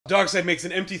Darkseid makes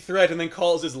an empty threat and then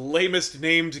calls his lamest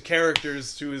named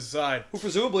characters to his side. Who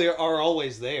presumably are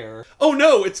always there. Oh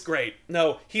no, it's great.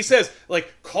 No, he says,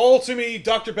 like, call to me,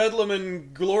 Dr. Bedlam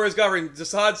and Gloria's Governor.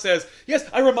 Darkseid says, yes,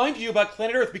 I reminded you about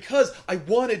Planet Earth because I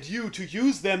wanted you to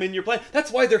use them in your plan.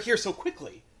 That's why they're here so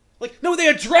quickly. Like, no, they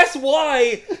address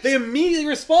why. They immediately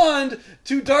respond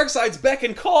to Darkseid's beck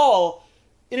and call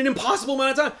in an impossible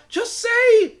amount of time. Just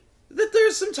say that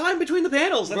there's some time between the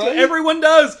panels. That's what everyone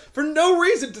does. For no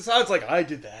reason, Darkseid's like, I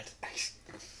did that.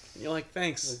 And you're like,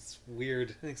 thanks. That's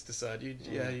weird. Thanks, Darkseid.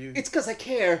 You. It's because I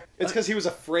care. It's because he was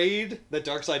afraid that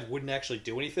Darkseid wouldn't actually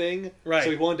do anything. Right.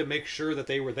 So he wanted to make sure that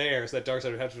they were there so that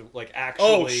Darkseid would have to, like, actually...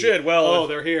 Oh, shit, well... Oh,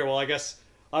 they're here. Well, I guess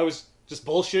I was... just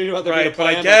bullshitting about there being a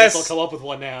plan, but I guess I'll come up with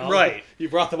one now. Right. You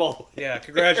brought them all. Yeah,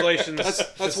 congratulations.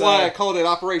 That's why I called it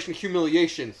Operation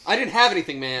Humiliation. I didn't have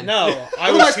anything, man. No,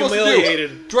 I What was am I supposed to do?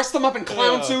 humiliated. Dress them up in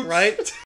clown suits? Right?